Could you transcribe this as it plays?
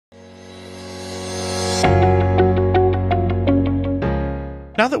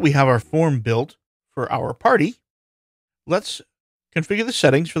Now that we have our form built for our party, let's configure the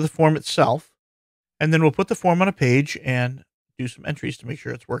settings for the form itself, and then we'll put the form on a page and do some entries to make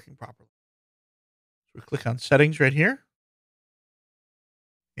sure it's working properly. So we click on settings right here,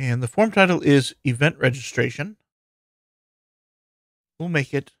 and the form title is event registration. We'll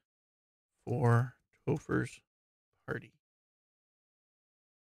make it for Topher's party.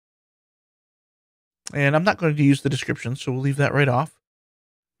 And I'm not going to use the description, so we'll leave that right off.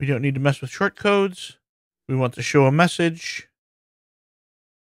 We don't need to mess with short codes. We want to show a message.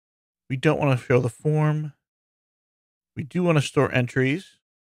 We don't want to show the form. We do want to store entries.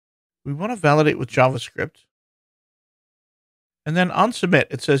 We want to validate with JavaScript. And then on submit,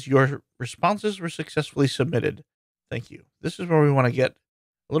 it says your responses were successfully submitted. Thank you. This is where we want to get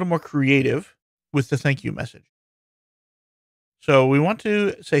a little more creative with the thank you message. So we want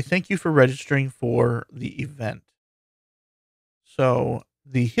to say thank you for registering for the event. So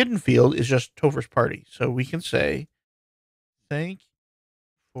the hidden field is just Topher's party. So we can say thank you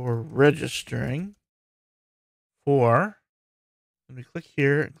for registering for, let me click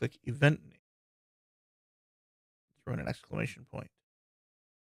here and click event name. Throw in an exclamation point.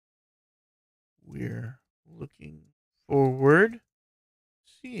 We're looking forward to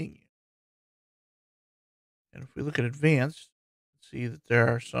seeing you. And if we look at advanced, see that there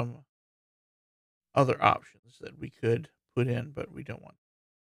are some other options that we could put in, but we don't want.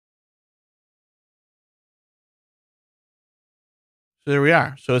 So there we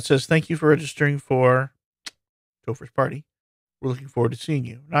are. So it says, thank you for registering for Topher's party. We're looking forward to seeing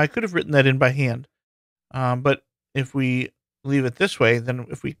you. Now, I could have written that in by hand, but if we leave it this way, then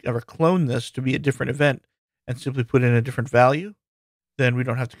if we ever clone this to be a different event and simply put in a different value, then we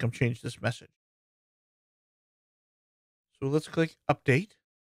don't have to come change this message. So let's click update.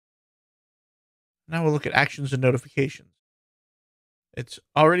 Now we'll look at actions and notifications. It's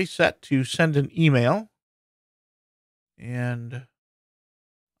already set to send an email, and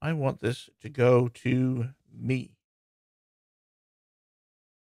I want this to go to me.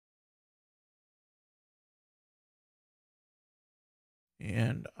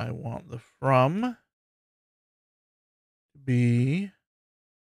 And I want the from to be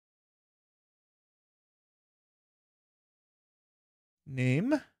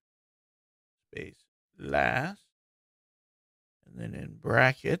name space last, and then in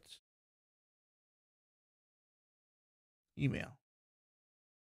brackets, email.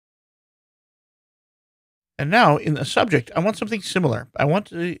 And now in the subject, I want something similar. I want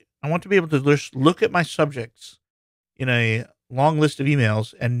to be able to just look at my subjects in a long list of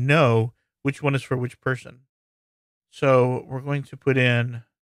emails and know which one is for which person. So we're going to put in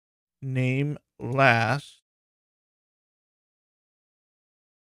name last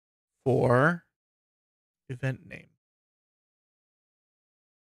for event name.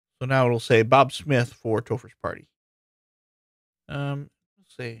 So now it'll say Bob Smith for Topher's party. Let's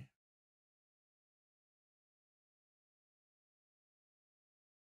see.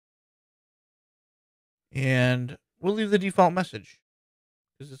 And we'll leave the default message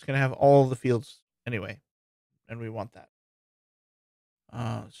because it's going to have all the fields anyway, and we want that.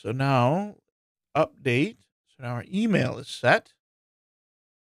 So now update. So now our email is set.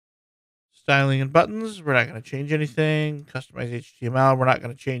 Styling and buttons, we're not going to change anything. Customize HTML, we're not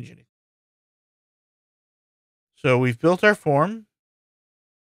going to change anything. So we've built our form,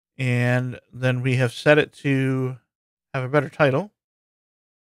 and then we have set it to have a better title.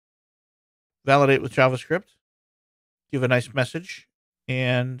 Validate with JavaScript. Give a nice message,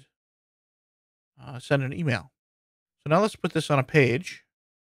 and send an email. So now let's put this on a page.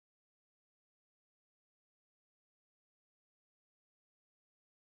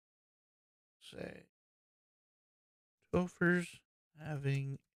 Say, Topher's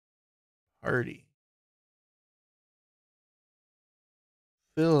having a party.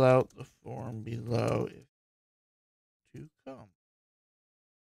 Fill out the form below if to come.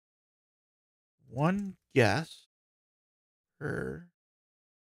 One guest per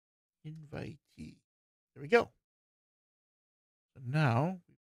invitee. There we go. So now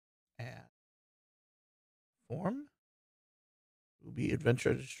add form. It will be event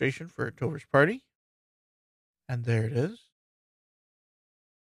registration for Topher's party. And there it is.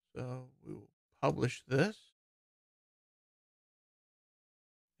 So we will publish this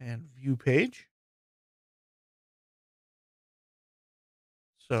and view page.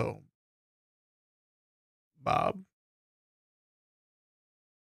 So Bob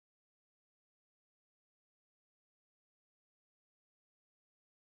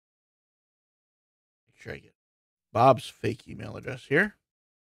make sure I get Bob's fake email address here.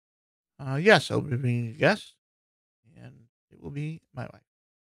 Yes, I'll be being a guest, and it will be my wife.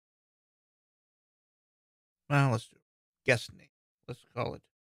 Well, let's do guest name. Let's call it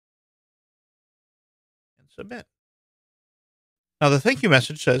and submit. Now, the thank you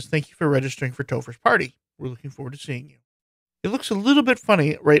message says, "Thank you for registering for Topher's party. We're looking forward to seeing you." It looks a little bit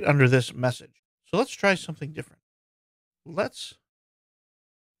funny right under this message. So let's try something different. Let's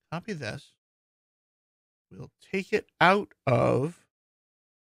copy this. We'll take it out of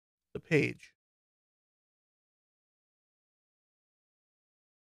the page.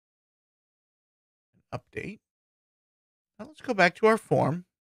 Update. Now let's go back to our form.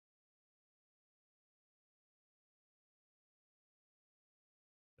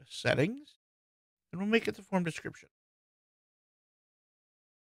 Settings. And we'll make it the form description.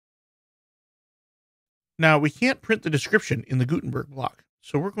 Now, we can't print the description in the Gutenberg block,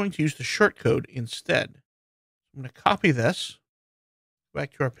 so we're going to use the shortcode instead. I'm going to copy this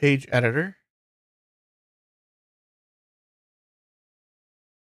back to our page editor.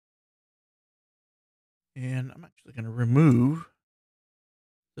 And I'm actually going to remove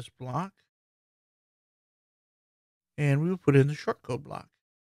this block. And we will put in the shortcode block.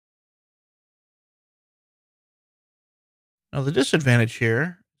 Now, the disadvantage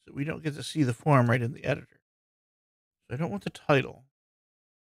here is that we don't get to see the form right in the editor. So I don't want the title,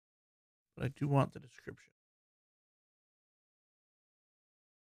 but I do want the description.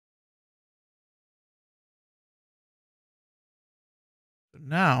 So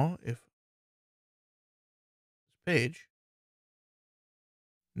now, if this page,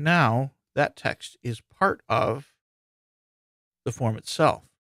 now that text is part of the form itself.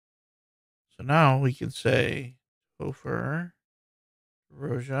 So now we can say Topher,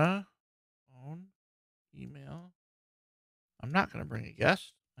 Roja, phone, email. I'm not going to bring a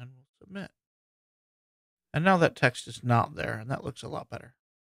guest, and we'll submit. And now that text is not there, and that looks a lot better.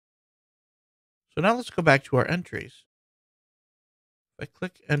 So now let's go back to our entries. If I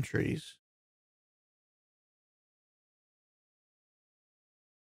click entries,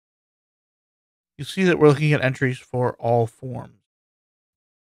 you see that we're looking at entries for all forms.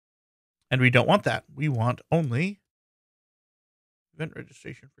 And we don't want that. We want only event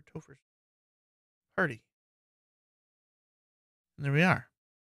registration for Topher's party. And there we are.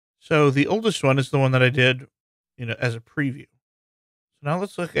 So the oldest one is the one that I did, as a preview. So now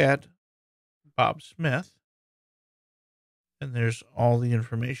let's look at Bob Smith. And there's all the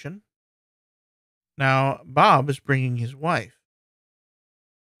information. Now, Bob is bringing his wife.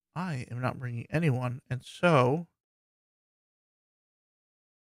 I am not bringing anyone. And so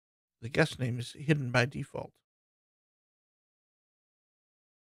the guest name is hidden by default.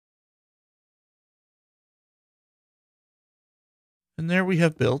 And there we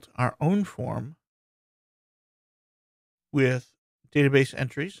have built our own form with database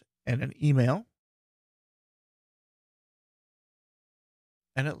entries and an email.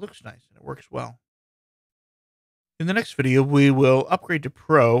 And it looks nice and it works well. In the next video, we will upgrade to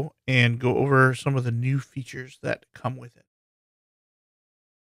Pro and go over some of the new features that come with it.